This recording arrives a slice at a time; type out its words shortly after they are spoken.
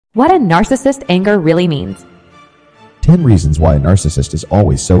What a narcissist anger really means. 10 reasons why a narcissist is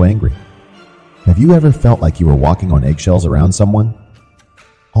always so angry. Have you ever felt like you were walking on eggshells around someone?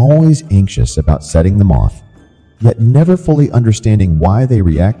 Always anxious about setting them off, yet never fully understanding why they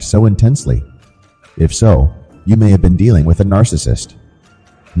react so intensely? If so, you may have been dealing with a narcissist.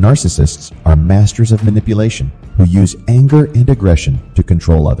 Narcissists are masters of manipulation who use anger and aggression to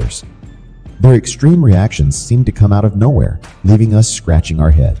control others. Their extreme reactions seem to come out of nowhere, leaving us scratching our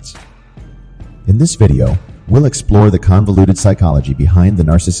heads. In this video, we'll explore the convoluted psychology behind the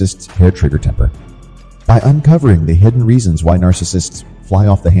narcissist's hair trigger temper. By uncovering the hidden reasons why narcissists fly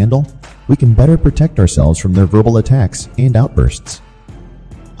off the handle, we can better protect ourselves from their verbal attacks and outbursts.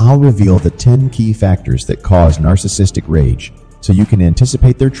 I'll reveal the 10 key factors that cause narcissistic rage, so you can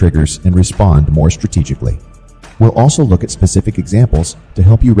anticipate their triggers and respond more strategically. We'll also look at specific examples to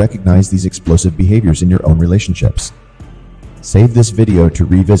help you recognize these explosive behaviors in your own relationships. Save this video to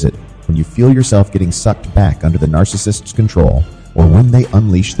revisit when you feel yourself getting sucked back under the narcissist's control or when they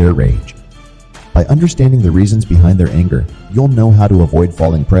unleash their rage. By understanding the reasons behind their anger, you'll know how to avoid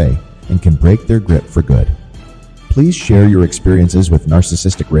falling prey and can break their grip for good. Please share your experiences with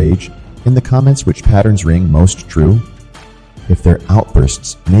narcissistic rage in the comments. Which patterns ring most true? If their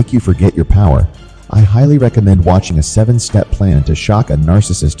outbursts make you forget your power, I highly recommend watching a 7-step plan to shock a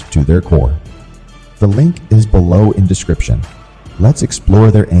narcissist to their core. The link is below in description. Let's explore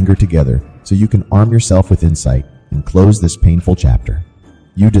their anger together so you can arm yourself with insight and close this painful chapter.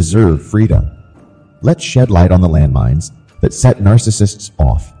 You deserve freedom. Let's shed light on the landmines that set narcissists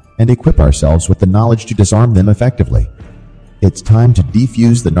off and equip ourselves with the knowledge to disarm them effectively. It's time to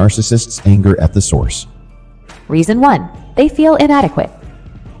defuse the narcissist's anger at the source. Reason 1. They feel inadequate.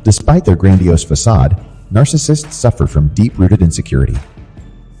 Despite their grandiose facade, narcissists suffer from deep-rooted insecurity.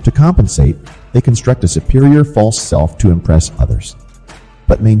 To compensate, they construct a superior false self to impress others.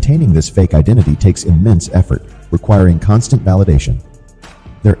 But maintaining this fake identity takes immense effort, requiring constant validation.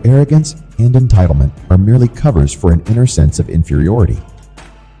 Their arrogance and entitlement are merely covers for an inner sense of inferiority.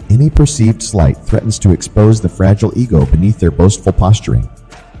 Any perceived slight threatens to expose the fragile ego beneath their boastful posturing.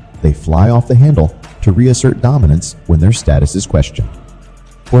 They fly off the handle to reassert dominance when their status is questioned.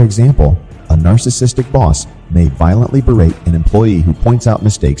 For example, a narcissistic boss may violently berate an employee who points out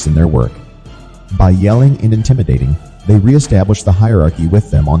mistakes in their work. By yelling and intimidating, they reestablish the hierarchy with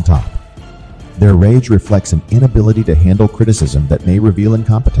them on top. Their rage reflects an inability to handle criticism that may reveal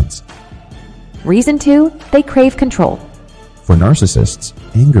incompetence. Reason 2. They crave control. For narcissists,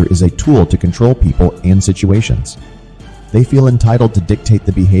 anger is a tool to control people and situations. They feel entitled to dictate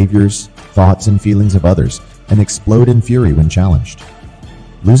the behaviors, thoughts, and feelings of others and explode in fury when challenged.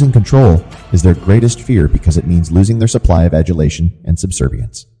 Losing control is their greatest fear because it means losing their supply of adulation and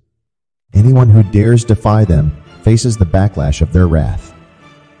subservience. Anyone who dares defy them faces the backlash of their wrath.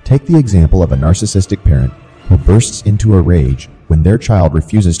 Take the example of a narcissistic parent who bursts into a rage when their child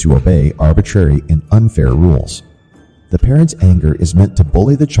refuses to obey arbitrary and unfair rules. The parent's anger is meant to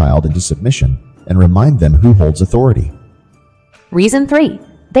bully the child into submission and remind them who holds authority. Reason 3.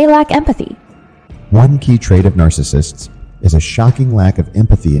 They lack empathy. One key trait of narcissists is a shocking lack of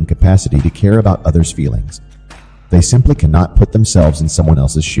empathy and capacity to care about others' feelings. They simply cannot put themselves in someone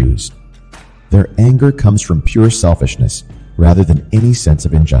else's shoes. Their anger comes from pure selfishness rather than any sense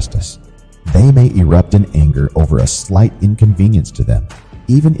of injustice. They may erupt in anger over a slight inconvenience to them,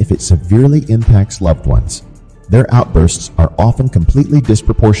 even if it severely impacts loved ones. Their outbursts are often completely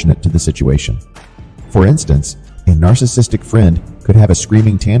disproportionate to the situation. For instance, a narcissistic friend could have a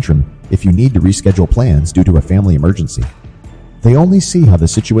screaming tantrum if you need to reschedule plans due to a family emergency. They only see how the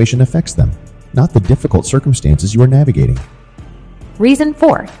situation affects them, not the difficult circumstances you are navigating. Reason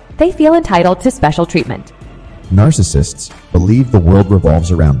 4. They feel entitled to special treatment. Narcissists believe the world revolves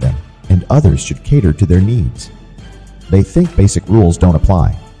around them, and others should cater to their needs. They think basic rules don't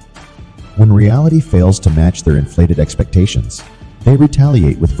apply. When reality fails to match their inflated expectations, they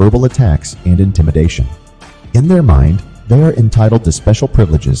retaliate with verbal attacks and intimidation. In their mind, they are entitled to special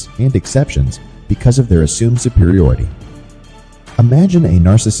privileges and exceptions because of their assumed superiority. Imagine a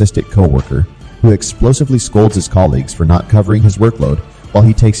narcissistic coworker who explosively scolds his colleagues for not covering his workload while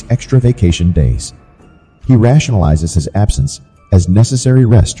he takes extra vacation days. He rationalizes his absence as necessary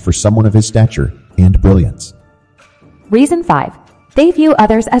rest for someone of his stature and brilliance. Reason 5. They view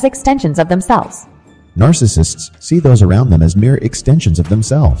others as extensions of themselves. Narcissists see those around them as mere extensions of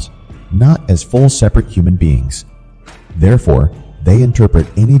themselves, not as full separate human beings. Therefore, they interpret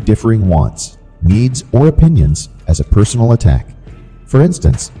any differing wants, needs, or opinions as a personal attack. For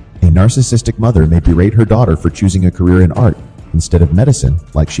instance, a narcissistic mother may berate her daughter for choosing a career in art instead of medicine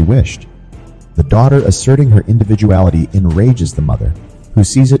like she wished. The daughter asserting her individuality enrages the mother, who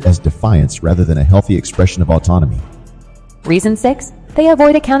sees it as defiance rather than a healthy expression of autonomy. Reason 6. They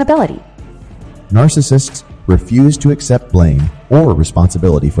avoid accountability. Narcissists refuse to accept blame or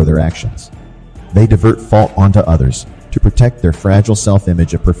responsibility for their actions. They divert fault onto others to protect their fragile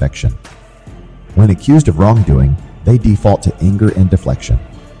self-image of perfection. When accused of wrongdoing, they default to anger and deflection.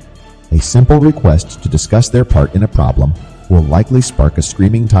 A simple request to discuss their part in a problem will likely spark a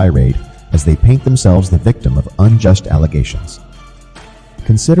screaming tirade as they paint themselves the victim of unjust allegations.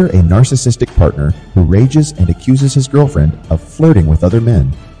 Consider a narcissistic partner who rages and accuses his girlfriend of flirting with other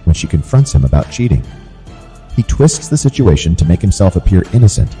men when she confronts him about cheating. He twists the situation to make himself appear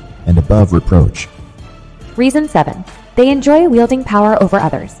innocent and above reproach. Reason 7. They enjoy wielding power over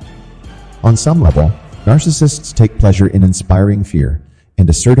others. On some level, narcissists take pleasure in inspiring fear and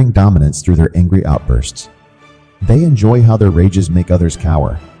asserting dominance through their angry outbursts. They enjoy how their rages make others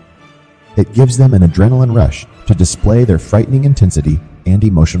cower. It gives them an adrenaline rush to display their frightening intensity and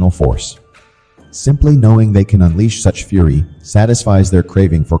emotional force. Simply knowing they can unleash such fury satisfies their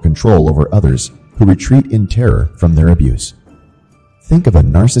craving for control over others who retreat in terror from their abuse. Think of a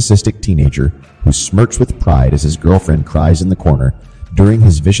narcissistic teenager who smirks with pride as his girlfriend cries in the corner during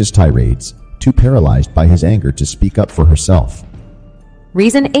his vicious tirades, too paralyzed by his anger to speak up for herself.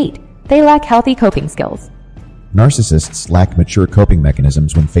 Reason 8. They lack healthy coping skills. Narcissists lack mature coping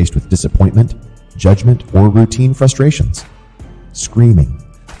mechanisms when faced with disappointment, judgment, or routine frustrations. Screaming,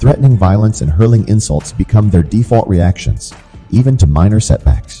 threatening violence, and hurling insults become their default reactions, even to minor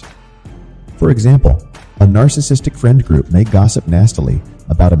setbacks. For example, a narcissistic friend group may gossip nastily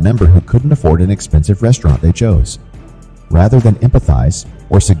about a member who couldn't afford an expensive restaurant they chose. Rather than empathize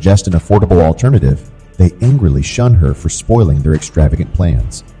or suggest an affordable alternative, they angrily shun her for spoiling their extravagant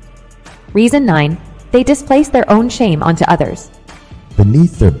plans. Reason 9. They displace their own shame onto others.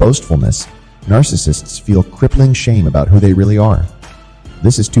 Beneath their boastfulness, narcissists feel crippling shame about who they really are.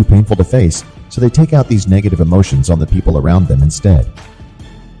 This is too painful to face, so they take out these negative emotions on the people around them instead.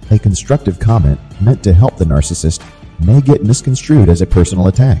 A constructive comment meant to help the narcissist may get misconstrued as a personal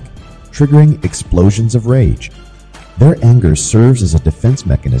attack, triggering explosions of rage. Their anger serves as a defense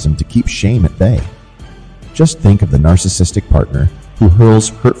mechanism to keep shame at bay. Just think of the narcissistic partner who hurls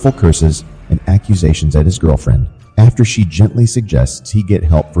hurtful curses and accusations at his girlfriend after she gently suggests he get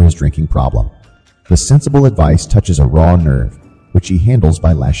help for his drinking problem. The sensible advice touches a raw nerve, which he handles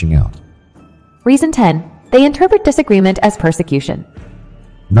by lashing out. Reason 10. They interpret disagreement as persecution.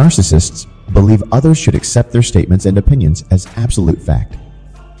 Narcissists believe others should accept their statements and opinions as absolute fact.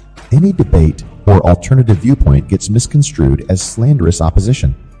 Any debate or alternative viewpoint gets misconstrued as slanderous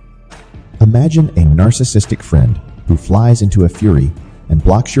opposition. Imagine a narcissistic friend who flies into a fury and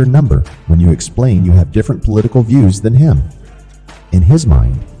blocks your number when you explain you have different political views than him. In his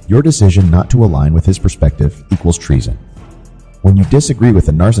mind, your decision not to align with his perspective equals treason. When you disagree with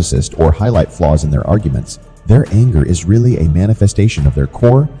a narcissist or highlight flaws in their arguments, their anger is really a manifestation of their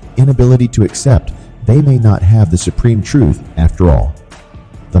core inability to accept they may not have the supreme truth after all.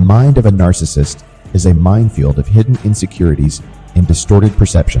 The mind of a narcissist is a minefield of hidden insecurities and distorted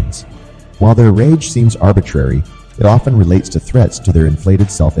perceptions. While their rage seems arbitrary, it often relates to threats to their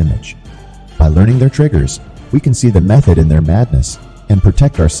inflated self-image. By learning their triggers, we can see the method in their madness and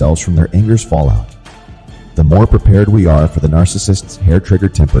protect ourselves from their anger's fallout. The more prepared we are for the narcissist's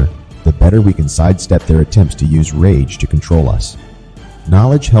hair-triggered temper, the better we can sidestep their attempts to use rage to control us.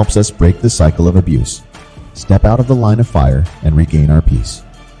 Knowledge helps us break the cycle of abuse, step out of the line of fire, and regain our peace.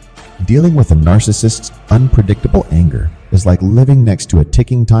 Dealing with a narcissist's unpredictable anger is like living next to a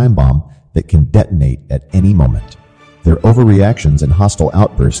ticking time bomb that can detonate at any moment. Their overreactions and hostile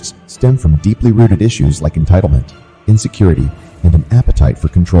outbursts stem from deeply rooted issues like entitlement, insecurity, and an appetite for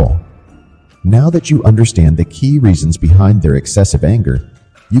control. Now that you understand the key reasons behind their excessive anger,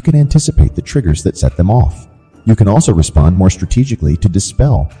 you can anticipate the triggers that set them off. You can also respond more strategically to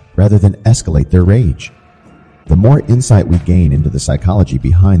dispel rather than escalate their rage. The more insight we gain into the psychology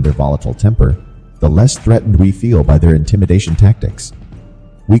behind their volatile temper, the less threatened we feel by their intimidation tactics.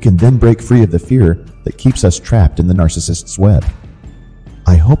 We can then break free of the fear that keeps us trapped in the narcissist's web.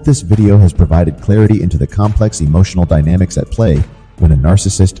 I hope this video has provided clarity into the complex emotional dynamics at play when a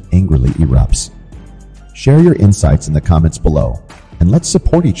narcissist angrily erupts. Share your insights in the comments below, and let's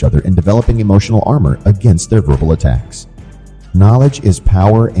support each other in developing emotional armor against their verbal attacks. Knowledge is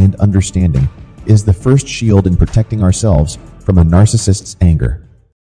power, and understanding is the first shield in protecting ourselves from a narcissist's anger.